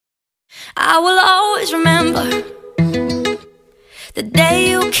I will always remember the day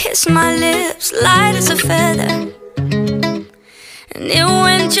you kissed my lips, light as a feather. And it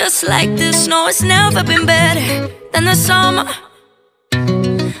went just like this. No, it's never been better than the summer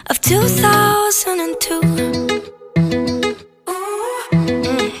of 2002.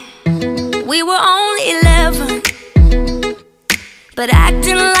 We were only 11, but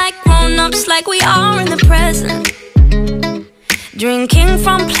acting like grown-ups, like we are in the present. Drinking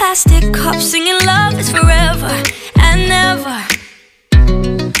from plastic cups, singing love is forever and never.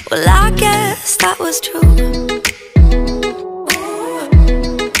 Well, I guess that was true.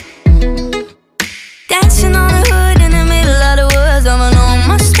 Dancing on the hood in the middle of the woods of an old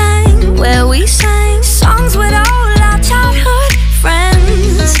Mustang, where we sang songs with all our childhood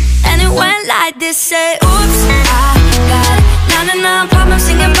friends. And it went like this, say, oops, I got 99 problems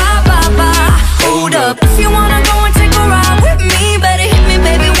singing bye, bye, bye. Hold up, if you wanna go and take a ride with me, better hit me,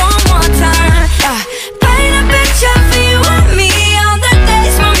 baby, one more time. Paint a picture for you and me on the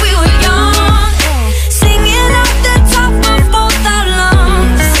days when we were young, singing off the top of both our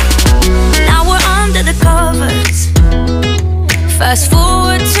lungs. Now we're under the covers. Fast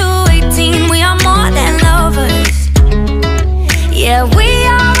forward to 18, we are more than lovers. Yeah, we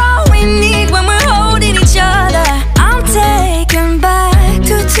are all we need when we're holding each other. I'm taken back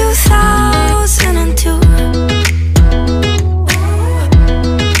to 2002.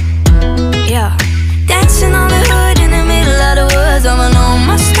 Yeah, dancing on the hood in the middle of the woods of an old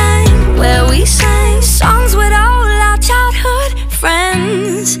Mustang, where we sang songs with all our childhood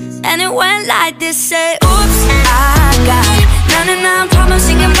friends. And it went like this, say, oops, I got 99 problems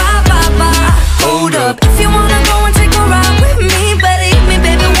singing bye, bye, bye. Hold up, if you wanna go and take a ride with me, better hit me,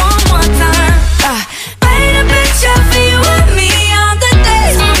 baby, one more time. Paint a picture for you and me on the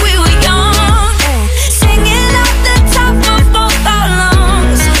days when we were young, singing off the top of both our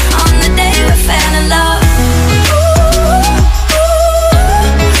lungs on the day we fell in love.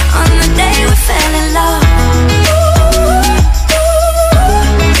 On the day we fell in love.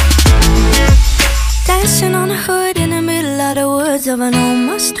 Dancing on the hood in the middle of the woods of an old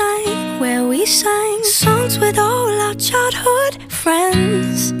Mustang, where we sang songs with all our childhood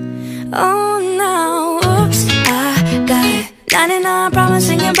friends. Oh, now, oops, I got 99 problems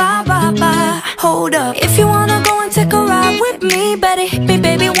singing bye, bye, bye. Hold up, if you wanna go and take a ride with me, better hit me,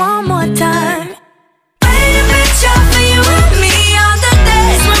 baby, one more time. Paint a picture for you and me on the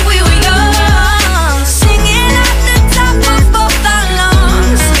days when we were young, singing at the top of both our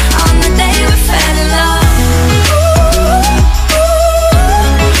lungs on the day we fell in love.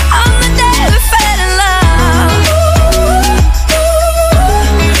 On the day we fell in love.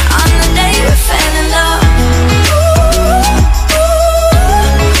 On the day we fell in love.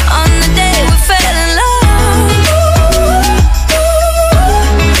 On the day we fell in love.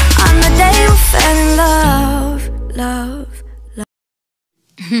 On the day we fell in love. Love, love.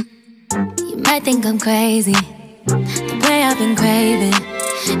 You might think I'm crazy, the way I've been craving.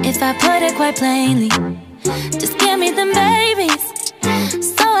 If I put it quite plainly, just give me them babies.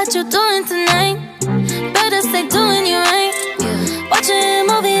 So what you doing tonight? Better stay doing you right. Watching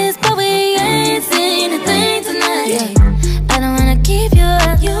movies, but we ain't seen a thing tonight. I don't wanna keep you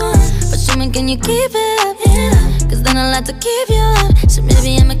up, but show me, can you keep it up? Cause then I'll have to keep you up. So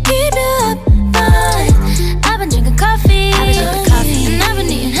maybe I'ma keep you up. I've been drinking coffee, and I've been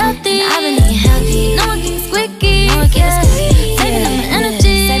eating healthy. No one gets squeaky, saving up my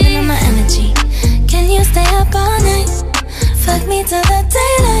energy. Can you stay up all night? Fuck me till the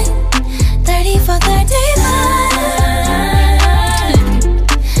daylight. 30 for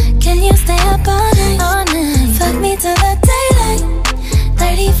 35. Can you stay up all night? Fuck me till the daylight.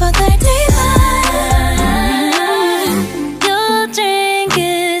 30 for 35. You'll drink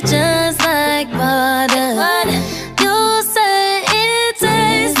it just like water. You say it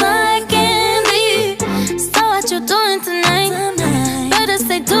tastes like candy. So what you doing tonight? Better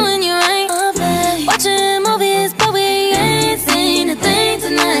stay doing you right. Watching movies, but we ain't seen a thing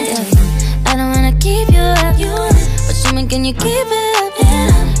tonight. I don't wanna keep you up, but show me, can you keep it up?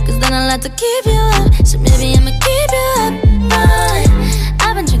 Cause then I'll have to keep you up. So maybe I'ma keep you up.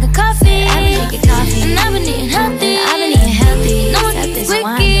 I've been drinking coffee, and I've been eating healthy. No one gets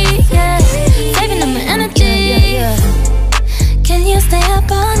squeaky, saving up my energy. Can you stay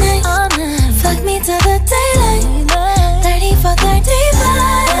up all night? Fuck me till the daylight. 30 for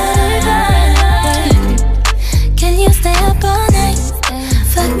 35. Can you stay up all night?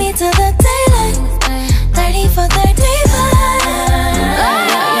 Fuck me till the daylight. 30 for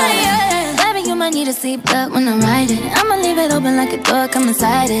 35. Baby, you might need a seatbelt when I'm riding. I'ma leave it open like a door, come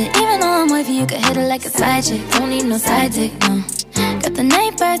inside it. Even though I'm wavy, you can hit it like a side chick. Don't need no side dick, no. Got the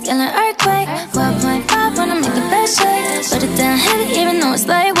neighbors yelling earthquake. 12.5 wanna make the bed shake. But it's down heavy even though it's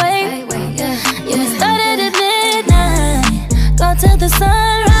lightweight. Yeah, it started at midnight. Go till the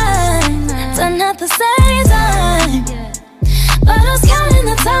sunrise. Done at the same time. But who's counting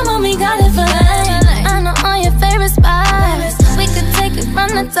the time when we got it for life? I know all your favorite spots. We could take it from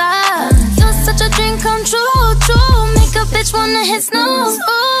the top. You're such a dream come true, true. Make a bitch wanna hit snooze.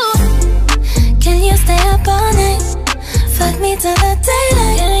 Ooh. Can you stay up all night? Fuck me till the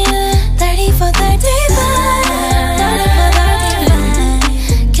daylight. 30 for 35. 30 for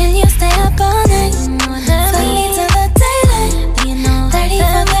 35. Can you stay up all night? Fuck me till the daylight. 30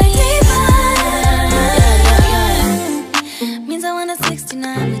 for 35. Means I want a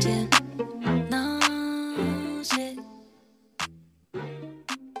 69 with you. No shit.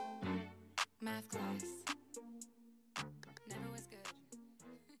 Math class never was good.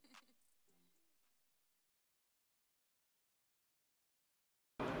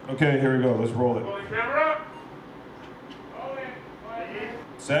 Okay, here we go. Let's roll it.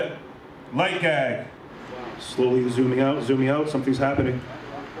 Set. Light gag. Slowly zooming out. Something's happening.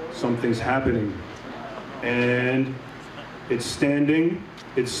 Something's happening. And it's standing.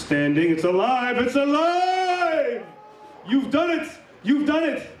 It's standing. It's alive. It's alive! You've done it. You've done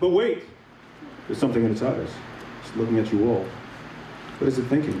it. But wait. There's something in its eyes. It's looking at you all. What is it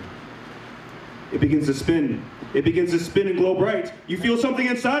thinking? It begins to spin. It begins to spin and glow bright. You feel something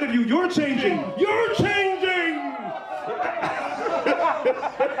inside of you. You're changing. You're changing!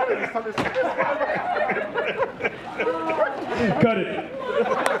 Cut it.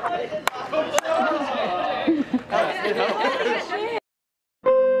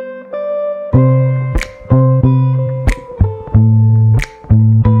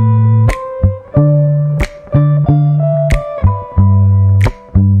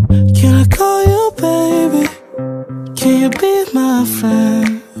 Can I call you baby? Can you be my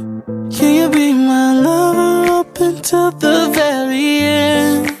friend? Can you be my lover up until the very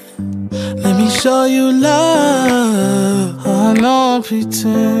end? Let me show you love. Oh, no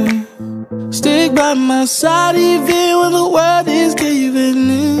pretend. Stick by my side even when the world is giving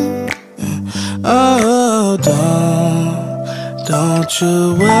in. Oh, don't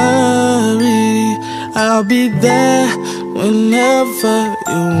you worry. I'll be there whenever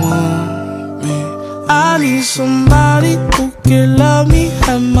you want me. I need somebody who can love me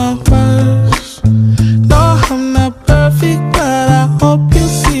at my worst. No, I'm not perfect, but I hope you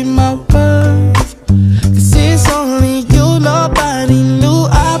see my worth. 'Cause it's only you, nobody knew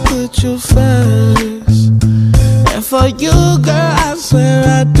I put you first. And for you, girl, I swear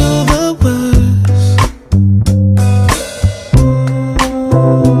I do the worst.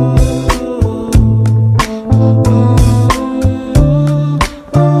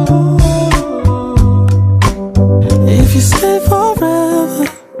 If you stay forever,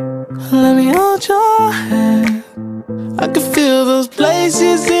 let me hold your hand. I can feel those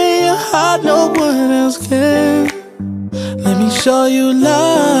places in your heart no one else can. Let me show you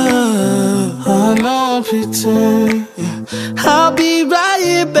love. Oh, no pretend. I'll be right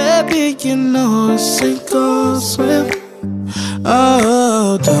here, baby. You know it's sink or swim.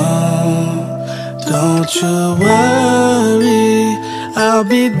 Oh, don't you worry. I'll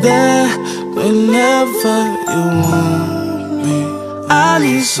be there whenever you want me. I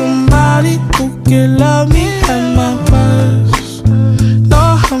need somebody who can love me at my worst. No,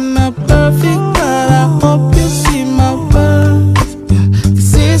 I'm not perfect, but I hope you see my worth.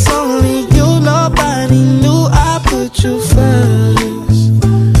 'Cause it's only you, nobody knew I put you first.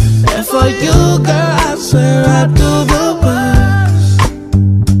 And for you, girl, I swear I do the worst.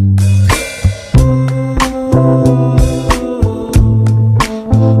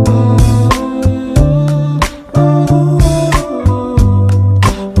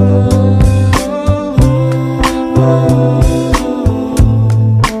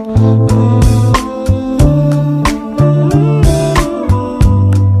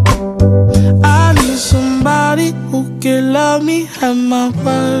 I need somebody who can love me at my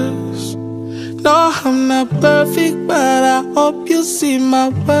worst. No, I'm not perfect, but I hope you see my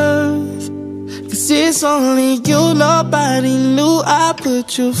worth. 'Cause it's only you, nobody knew I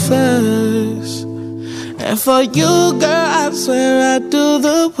put you first. And for you, girl, I swear I do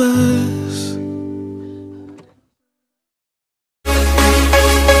the worst.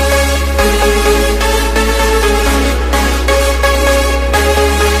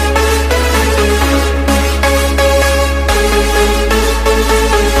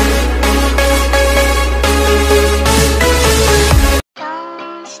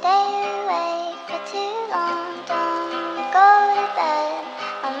 Don't stay awake for too long, don't go to bed.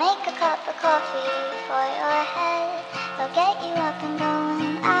 I'll make a cup of coffee for your head. They'll get you up and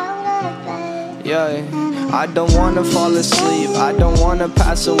Yeah, I don't wanna fall asleep, I don't wanna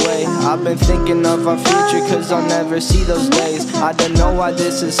pass away. I've been thinking of our future, cause I'll never see those days. I don't know why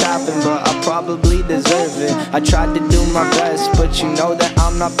this has happened, but I probably deserve it. I tried to do my best, but you know that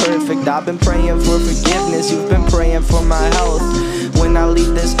I'm not perfect. I've been praying for forgiveness, you've been praying for my health. When I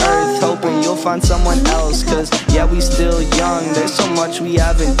leave this earth, hoping you'll find someone else. Cause yeah, we still young, there's so much we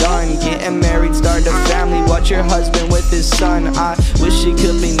haven't done. Getting married, start a family, watch your husband with his son. I wish it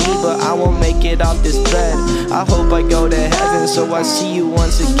could be me, but I won't make it off this bed. I hope I go to heaven, so I see you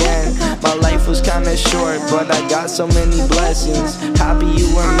once again. My life was kinda short, but I got so many blessings. Happy you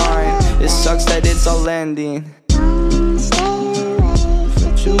were mine, it sucks that it's all ending.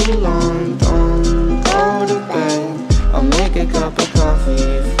 For too long, don't go to bed. I'll make a cup of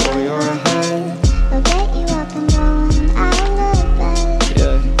coffee for your head. I'll get you up and going out of bed.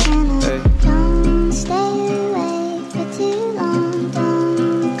 Yeah, hey. Don't stay awake for too long.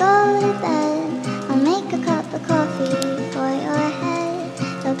 Don't go to bed. I'll make a cup of coffee for your head.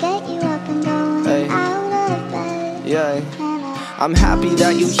 I'll get you up and going out of bed. Yeah. I'm happy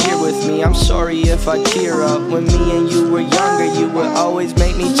that you're here with me, I'm sorry if I tear up. When me and you were younger, you would always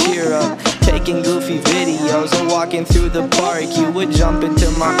make me cheer up. Taking goofy videos and walking through the park, you would jump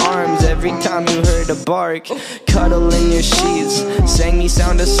into my arms every time you heard a bark. Cuddle in your sheets, sang me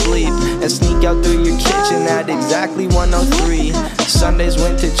sound asleep, and sneak out through your kitchen at exactly 1:03. Sundays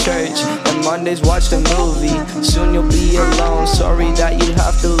went to church, and Mondays watched a movie. Soon you'll be alone, sorry that you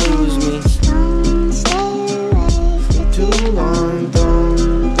have to lose me. Too long,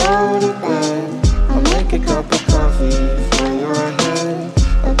 don't go to bed. I'll make a cup of coffee for your head.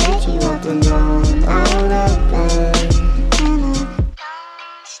 I'll get you up and down out of bed.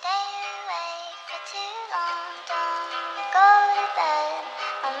 Don't stay awake for too long. Don't go to bed.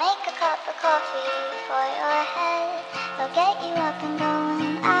 I'll make a cup of coffee for your head. I'll get you up and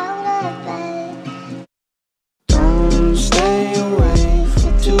going out of bed. Don't stay awake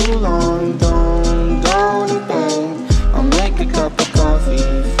for too long, don't go to bed. I'll make a cup of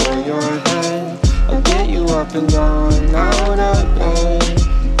coffee for your head. I'll get you up and going out of bed.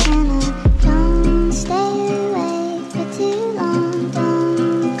 Don't stay awake for too long.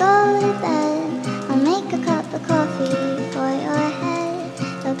 Don't go to bed. I'll make a cup of coffee for your head.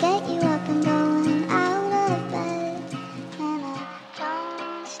 I'll get you up and going out of bed.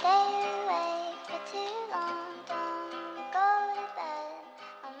 Don't stay awake for too long. Don't go to bed.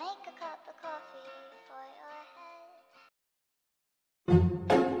 I'll make a cup of coffee for your head.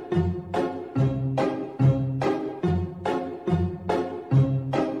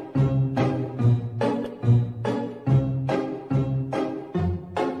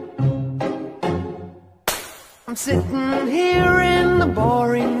 I'm sitting here in the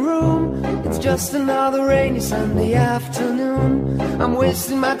boring room. It's just another rainy Sunday afternoon. I'm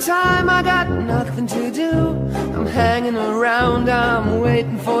wasting my time, I got nothing to do. I'm hanging around, I'm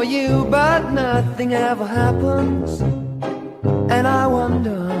waiting for you, but nothing ever happens. And I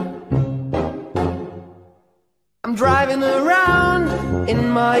wonder, I'm driving around in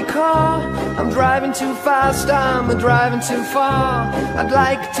my car. I'm driving too fast, I'm driving too far. I'd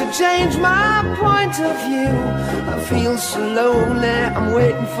like to change my point of view. I feel so lonely, I'm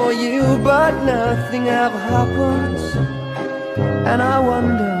waiting for you, but nothing ever happens. And I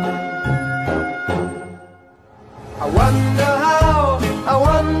wonder how, I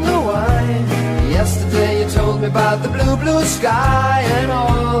wonder why. Yesterday you told me about the blue, blue sky, and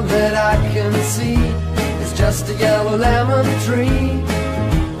all that I can see is just a yellow lemon tree.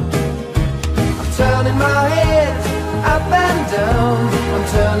 I'm turning my head up and down. I'm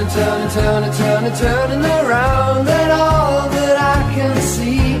turning, turning, turning, turning, turning around, and all that I can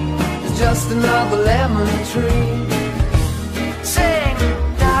see is just another lemon tree. Sing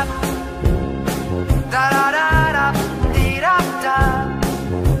da da da da da dee da da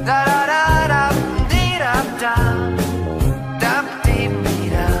da da da da dee da da da dee dee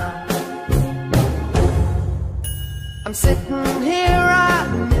da. I'm sitting here, I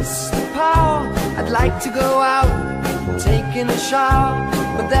miss the power. I'd like to go out, taking a shower,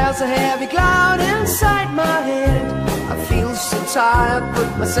 but there's a heavy cloud inside my head. I feel so tired, put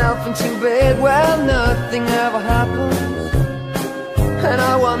myself into bed. Well, nothing ever happens, and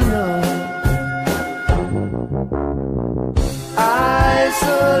I wonder.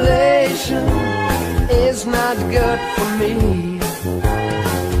 Isolation is not good for me.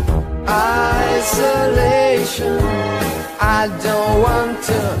 Isolation, I don't want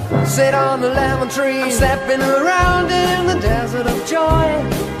to sit on a lemon tree. I'm stepping around in the desert of joy.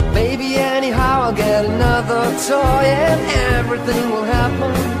 Maybe anyhow I'll get another toy, and everything will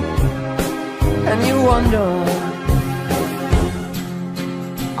happen. And you wonder,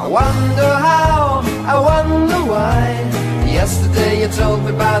 I wonder how, I wonder why. Yesterday you told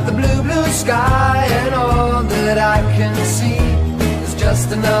me about the blue, blue sky, and all that I can see is just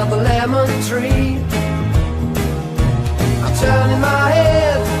another lemon tree. I'm turning my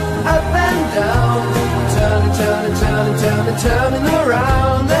head up and down, turning, turning, turning, turning, turning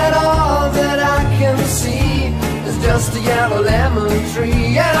around, and all that I can see is just a yellow lemon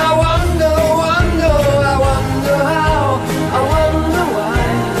tree. And I wonder, wonder, I wonder how, I wonder why.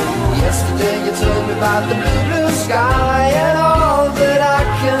 Yesterday you told me about the blue, blue sky, and all that I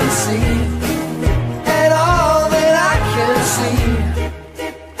can see, and all that I can see,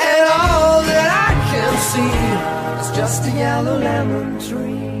 and all that I can see is just a yellow lemon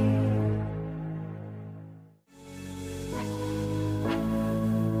tree.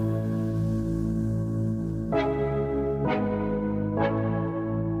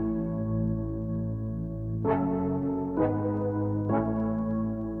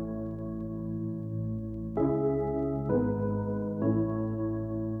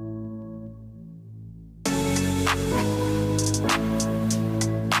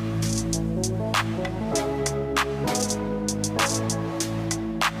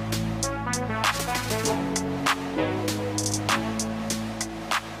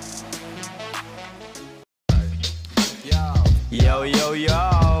 Yo, yo,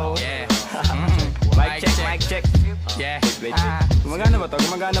 yo. Yeah. Mic check, mic check. Yeah. Wait. Gumagana ba to?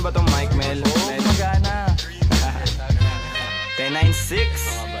 Gumagana ba tong mic, Mel? Oo, gumagana.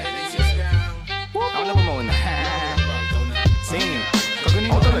 1096. Ako na ba mauna? Sing.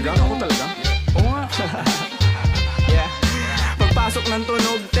 Ako talaga? Ako talaga? Oo nga. Yeah. Pagpasok ng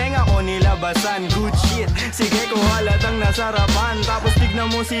tunog, tenga ko nilabasan. Good shit. Sige ko halatang nasarapan. Tapos tignan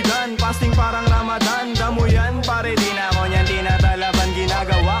mo si Dan, fasting parang Ramadan. Damo yan, pare di na ako niyan tinatalaban.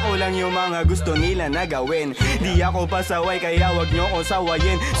 Ginagawa ko lang yung mga gusto nila na gawin. Di ako pasaway kaya wag nyo ko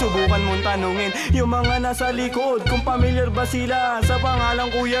sawayin. Subukan mong tanungin yung mga nasa likod kung familiar ba sila sa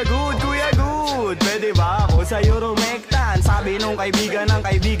pangalang Kuya Good. Kuya Good, pwede ba ako sa'yo rumektan? Sabi nung kaibigan ng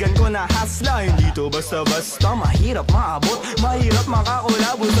kaibigan ko na hasla. Hindi to basta-basta, mahirap maabot, mahirap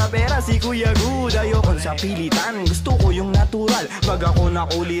makakulabo sa pera si Kuya Good. Ayokon sa pilitan, gusto ko yung natural. Pag ako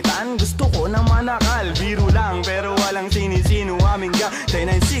nakulitan, gusto ko na manakal. Biro lang pero walang sinisino aming gang.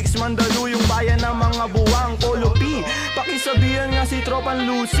 1096, mandalo yung bayan ng mga buwang Kolopi. Pakisabihan nga si Tropan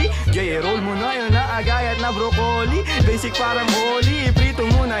Lucy, J-roll mo na yun na agayat na broccoli. Basic parang holy, prito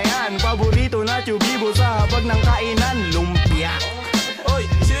mo na yan. Paborito na tubibo sa hapag ng kainan, lumpia. Oy,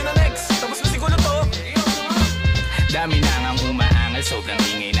 sino na next? Tapos na siguro to. Dami na ngang umaangal, sobrang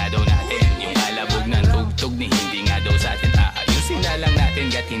ingay na daw natin. Yung kalabog ng tugtog ni hindi nga daw sa atin aayusin na lang natin.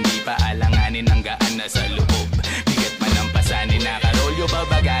 Gat hindi pa alanganin ang gaan na sa loob. Bigat man ang pasanin, nakarolyo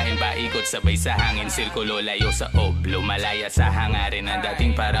babagahin. Paikot sabay sa hangin, sirkulo layo sa oblo. Malaya sa hangarin ang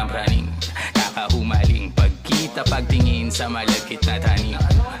dating parang praning. Kakahumaling pagkita pagtingin sa malagkit na taning.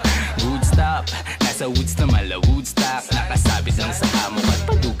 Good stop, nasa woods na mala Woodstock. Nakasabit lang sa hamok at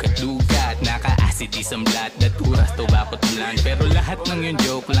padukat-dukat. Naka-acid isang blat, naturas to bakot blunt. Pero lahat ng yun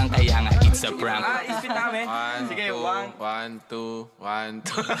joke lang kaya nga it's a prank. Ispit namin. Sige, 1, 2, 1,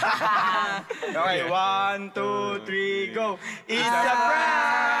 2. Okay, 1, 2, 3, go. It's a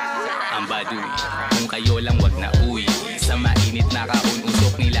prank! Ang baduy, kung kayo lang wag na uwi. Sa mainit na kahon,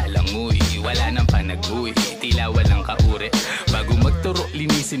 usok nilalangoy. Wala nang panag-uwi, tila walang kaure. Bago magturo,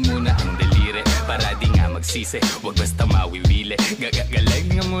 linisin muna ang daliri. Para di nga magsisi, wag basta mawiwili. Gagagalag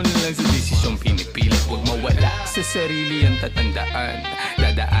nga mo na lang sa desisyong pinipili. Wag mawala sa sarili ang tatandaan.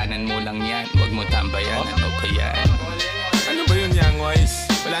 Dadaanan mo lang yan, wag mo tambayan. Ano ba yan? Ano ba yun, Young Wise?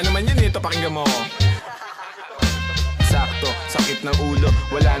 Wala naman yun, ito pakinggan mo ko. Sakto, sakit ng ulo,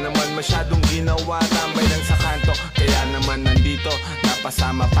 wala naman masyadong ginawa. Tambay lang sa kanto, kaya naman nandito.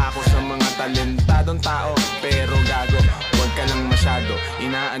 Napasama pa ako sa mga talentadong tao. Pero gago, wag ka lang masyado,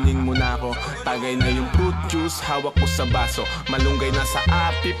 inaaning mo na ako. Tagay na yung fruit juice, hawak ko sa baso. Malunggay na sa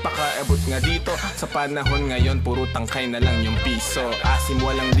api, pakaabot nga dito. Sa panahon ngayon, puro tangkay na lang yung piso. Asim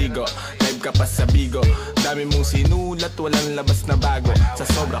walang ligo, live ka pa sa bigo. Dami mong sinulat, walang labas na bago. Sa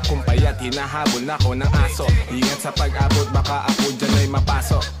sobra kong payat, hinahabol na ako ng aso. Ingat sa pag-abot, baka ako dyan ay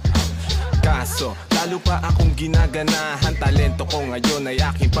mapasok. Kaso, lalo pa akong ginaganahan. Talento ko ngayon ay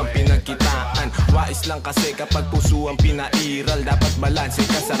aking pang pinagkitaan. Wais lang kasi kapag puso ang pinairal. Dapat balanse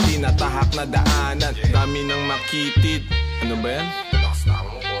ka sa tinatahak na daanan. Dami nang makitid. Ano ba yan?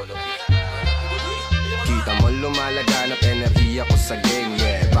 Kita mo lumalaganap enerhiya ko sa game,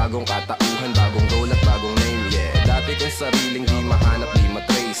 yeah. Bagong katauhan, bagong role at bagong name, yeah. Dati kong sariling di mahanap, di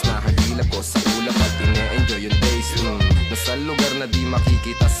matrace. Nahagilap ko sa ulap at ine-enjoy yung days. Nasa lugar na di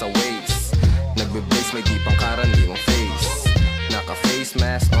makikita sa waves. Nagbe-blaze, may di pang karaniwang face. Naka-face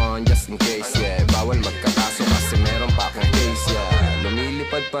mask on just in case, yeah. Bawal magkakaso kasi meron pa akong case, yeah.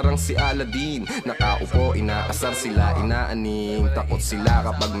 Lumilipad parang si Aladdin, nakaupo, inaasar sila, inaaning. Takot sila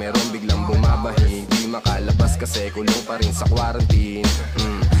kapag meron biglang bumabahing. Di makalabas kasi kulong pa rin sa quarantine.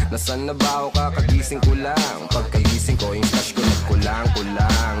 Nasaan na ba ako kakagising ko lang? Pagkagising ko, yung stash ko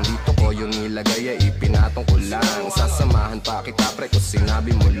nagkulang-kulang. Dito ko yung nilagay ay ipinatong ko lang. Sasamahan pa kita pre kung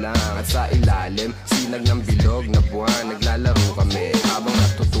sinabi mo lang. At sa ilalim, sinag ng bilog na buwan. Naglalaro kami habang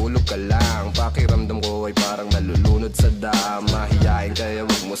natutulog ka lang. Pakiramdam ko ay parang nalulunod sa dam. Mahihain kaya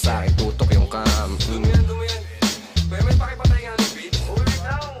wag mo sa'kin tutok yung cam. May pakipatay nga ng beat. Wait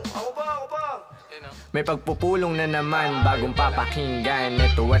now, ako pa. May pagpupulong na naman, bagong papakinggan.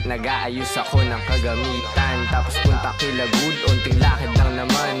 Ito at nag-aayos ako ng kagamitan. Tapos punta kila good, unting lakad lang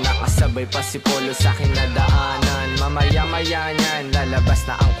naman. Nakasabay pa si Polo sa kinadaanan. Mamaya-maya niyan, lalabas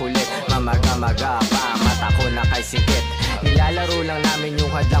na ang kulit. Mamaga-maga pa, mata ko na kay sikit. Nilalaro lang namin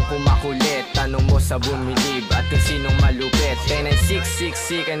yung hadlang kumakulit. Tanong mo sa bumilib at kung sinong malupit.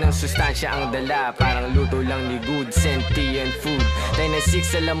 10-9-6-6-6, anong sustansya ang dala? Parang luto lang ni good, sentient food.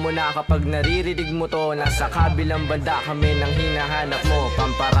 10-9-6, alam mo na kapag naririnig mo to, nasa kabilang banda kami nang hinahanap mo.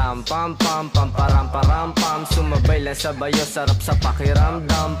 Pamparam-pam-pam, pamparam-param-pam. Sumabay lang sa bayo, sarap sa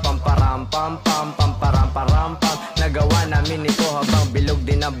pakiramdam. Pamparam-pam-pam, pamparam-param-pam. Nagawa namin ito habang bilog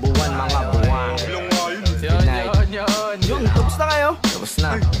din ang buwan, mga buwan. Yun, tapos na kayo? Tapos na.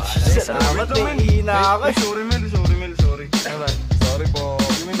 Salamat eh, hihina ako. Sorry. Sorry po.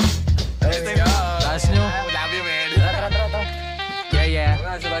 Taas nyo. Love you, man. Tara. Yeah.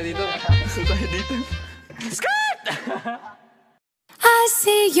 Sabay dito. I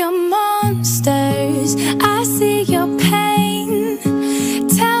see your monsters, I see your pain.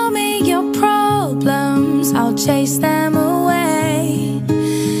 Tell me your problems, I'll chase them away.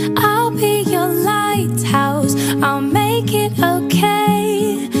 I'll be your lighthouse, I'll make it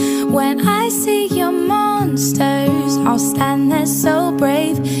okay. When I see your monsters, I'll stand there so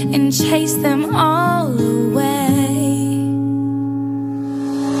brave and chase them all away.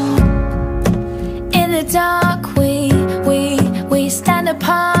 In the dark, we stand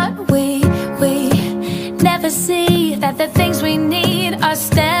apart. We never see that the things we need are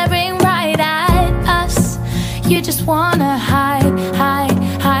staring right at us. You just wanna hide.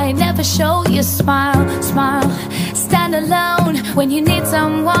 Never show your smile. Stand alone when you need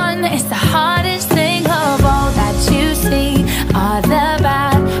someone. It's the hardest thing of all that you see are the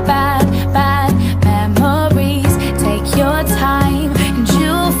bad memories. Take your time and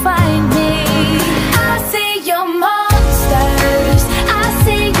you'll find me. I see your monsters, I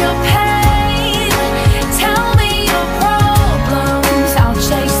see your pain. Tell me your problems, I'll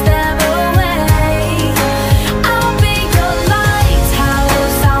chase them away. I'll be your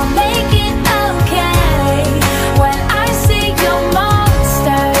lighthouse, I'll make it okay. When I see your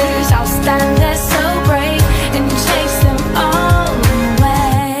monsters, I'll stand there so brave and chase them all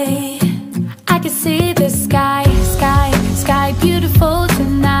away. I can see the sky beautiful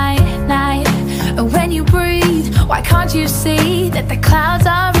tonight. When you breathe, why can't you see that the clouds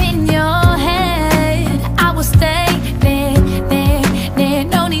are in your head? I will stay near,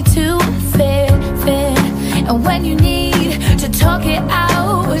 no need to fear. And when you need to talk it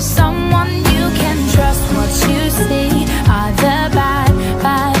out with someone you can trust, what you see are the bad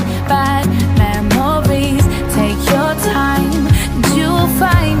memories. Take your time and you'll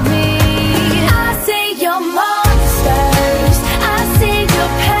find me. I see your monsters, I see your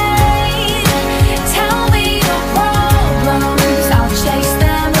pain. Tell me your problems, I'll chase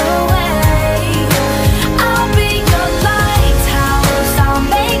them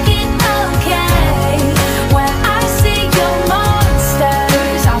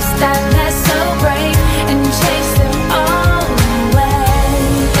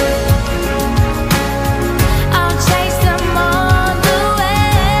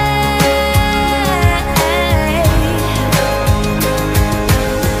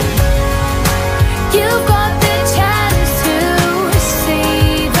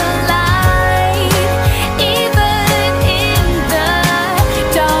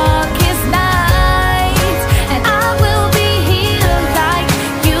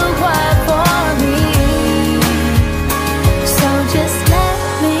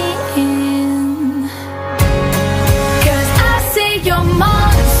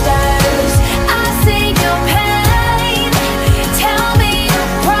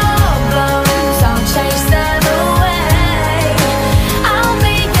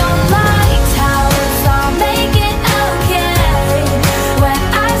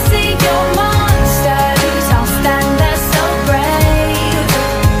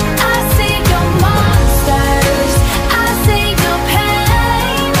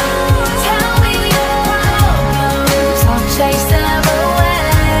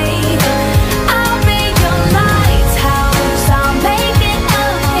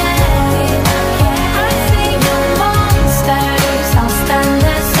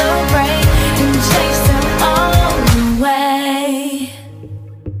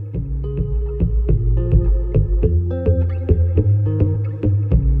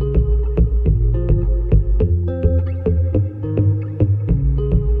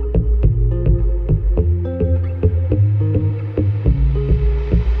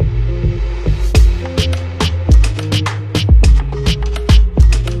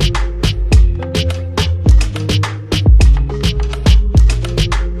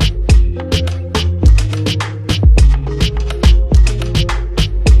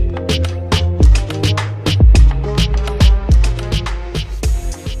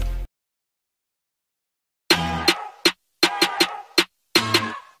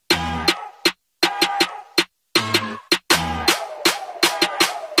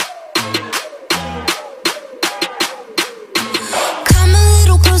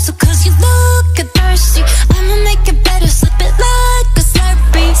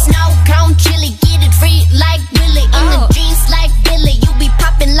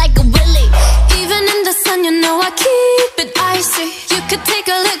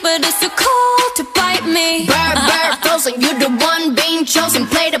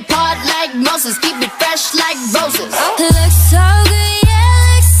roses, keep it fresh like roses. Looks so good, yeah,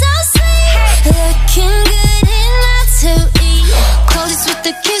 looks so sweet. Looking good enough to eat. Coldest with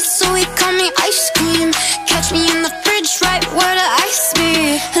the kiss, so he call me ice cream. Catch me in the fridge, right where the ice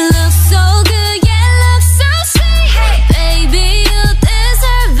be. Looks so good, yeah, looks so sweet. Baby, you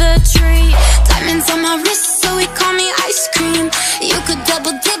deserve a treat. Diamonds on my wrist, so he call me ice cream. You could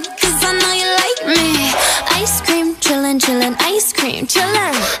double dip, cause I know you like me. Ice cream, chillin', chillin', ice cream,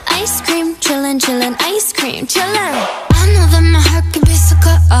 chillin'. Ice cream, chillin', chillin', ice cream, chillin'. I know that my heart can be so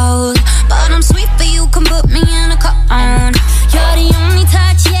cold, but I'm sweet for you, come put me in a cone. You're the only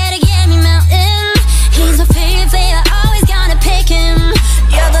touch, yeah, to get me melting. He's my favorite, always gotta pick him.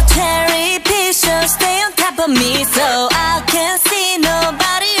 You're the cherry piece, so stay on top of me, so I can't see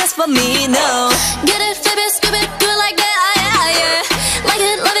nobody else but me, no. Get it, flip it, skip it, do it like that, yeah, yeah. Like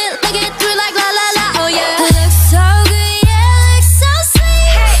it, love it, like it, do it like la la la, oh yeah. Looks so good, yeah, looks so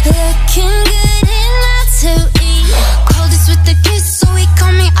sweet. Looking good enough to eat. Coldest with the kiss, so he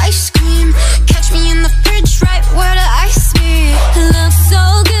call me ice cream. Catch me in the fridge, right where the ice be. Looks so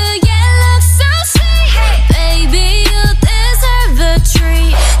good, yeah, looks so sweet. Baby, you deserve a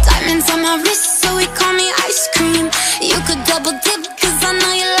treat. Diamonds on my wrist, so he call me ice cream. You could double dip, cause I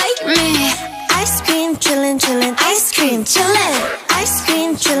know you like me. Ice cream, chillin', chillin', ice cream, chillin'. Ice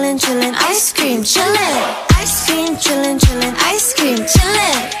cream, chillin', chillin', ice cream, chillin'. Ice cream, chillin', chillin', ice cream,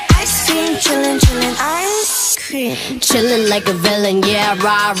 chillin'. Ice cream, chillin', chillin', ice cream. Chillin' like a villain, yeah,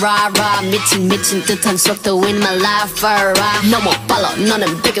 rah, rah, rah. 미친 듯한 속도 in my life, alright. No more follow,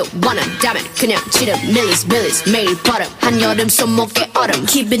 너는 bigger, 원한다면 그냥 지름, millies, 매일 버릇. 한여름 손목에 얼음.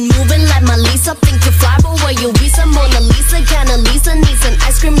 Keep it moving like my Lisa. Think you fly, but where you visa? Mona Lisa, kinda Lisa, needs an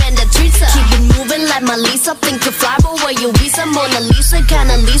ice cream and a treat. Keep it moving like my Lisa. Think you fly, but where you visa? Mona Lisa,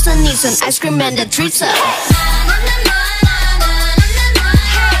 kinda Lisa, needs an ice cream and a treat.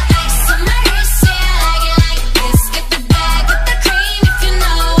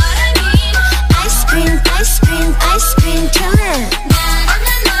 Ice cream, ice cream, chillin'.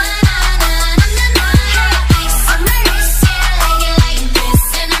 Ice on my wrist, yeah, like it like this.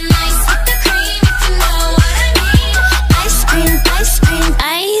 And I'm nice with the cream, if you know what I mean. Ice cream, ice cream,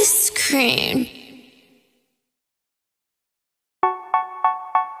 ice cream.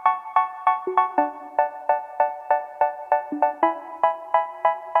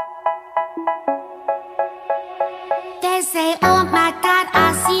 They say, oh my God,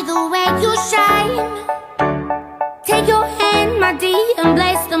 I see the way you shine. Take your hand, my dear, and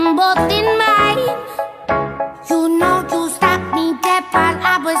place them both in mine. You know you stopped me dead while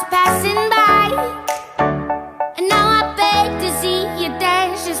I was passing by. And now I beg to see you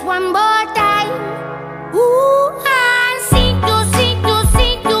dance just one more time. Ooh, I see you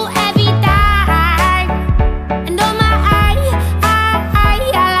every time. And oh my, I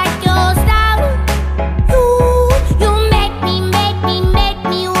like your style. You make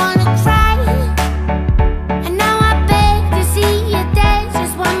me wanna cry. And now I beg to see you dance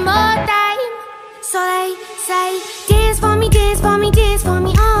just one more time. So they say, dance for me, dance for me, dance for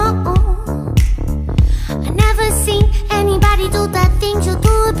me, oh, oh. I never seen anybody do the things you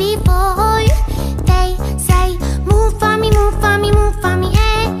do before. They say, move for me, move for me, move for me,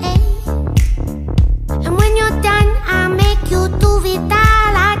 eh, eh. And when you're done, I'll make you do it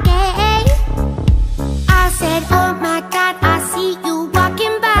all again. I said, oh my God, I see you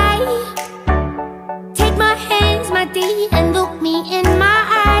walking by. Take my hands, my dear, and look me in my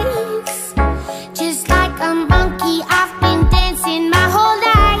eyes. Just like a monkey, I've been dancing my whole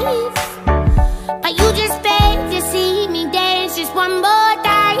life. But you just beg to see me dance just one more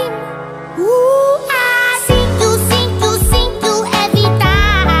time. Ooh, I see you every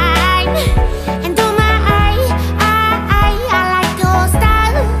time. And oh my, I like your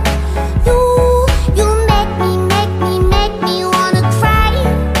style. You make me wanna cry.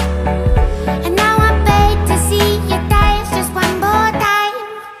 And now I beg to see you dance just one more time.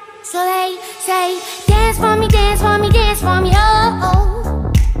 So they say, dance for me, dance for me, dance for me, oh, oh.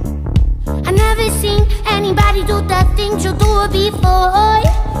 I never seen anybody do the things you do before.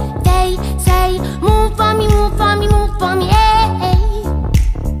 They say, move for me, move for me, move for me, eh, eh.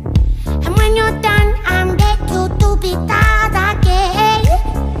 And when you're done, I'm back you to be that again.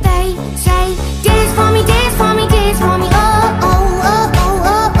 They say, dance for me, dance for me, dance for me, oh, oh, oh, oh,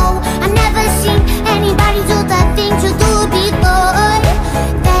 oh, oh. I never seen anybody do the things you do before.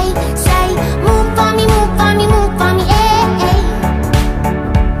 They say, move for me, move for me, move for me, eh, eh.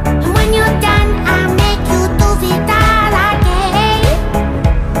 And when you're done, I'll make you do it all again.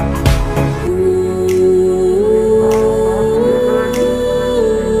 Ooh.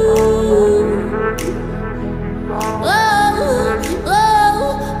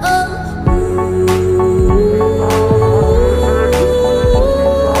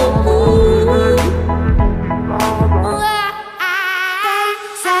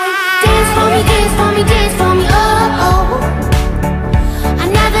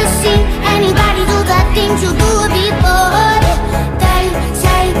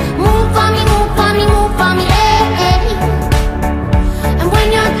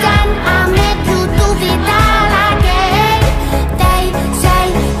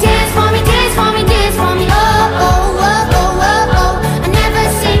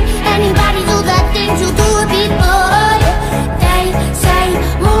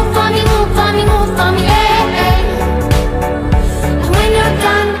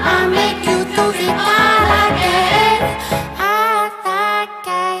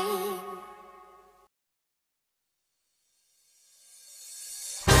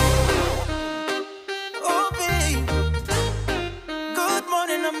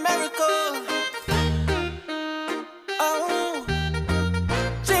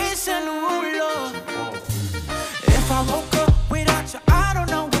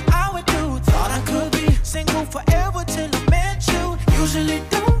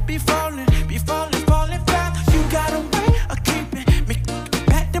 be falling back. You got a way of keeping me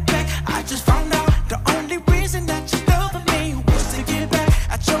back to back. I just found out the only reason that you love me was to get back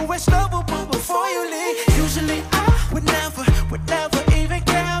at your ex-lover before you leave. Usually I would never even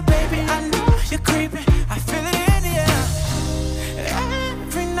care, baby. I know you're creeping, I feel it in the air.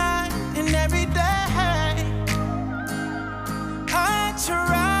 Every night and every day, I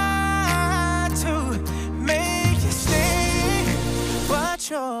try to make you stay, but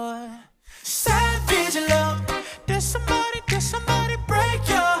you're savage love. Did somebody break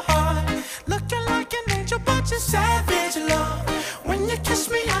your heart? Looking like an angel, but you're savage love. When you kiss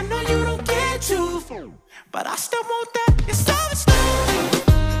me, I know you don't get to, but I still want that. You're savage love.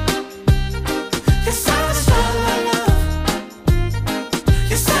 You're savage love.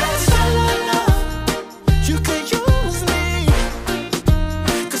 You're savage love. You could use me,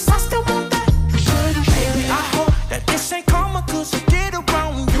 'cause I still want that. Baby, I hope that this ain't karma, 'cause you get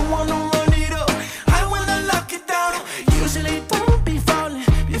around, you wanna run it up, I wanna lock it down. Usually don't be falling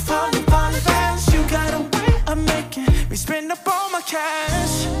fast. You got a way of making me spend up all my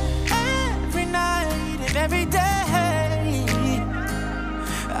cash. Every night and every day,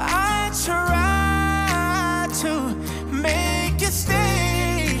 I try to make you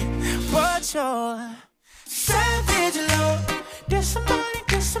stay, but you're savage love. Did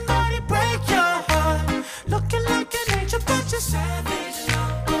somebody break your heart? Looking like an angel, but you're savage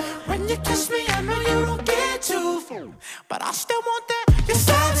love. When you kiss me, I know you don't get to, but I still want that.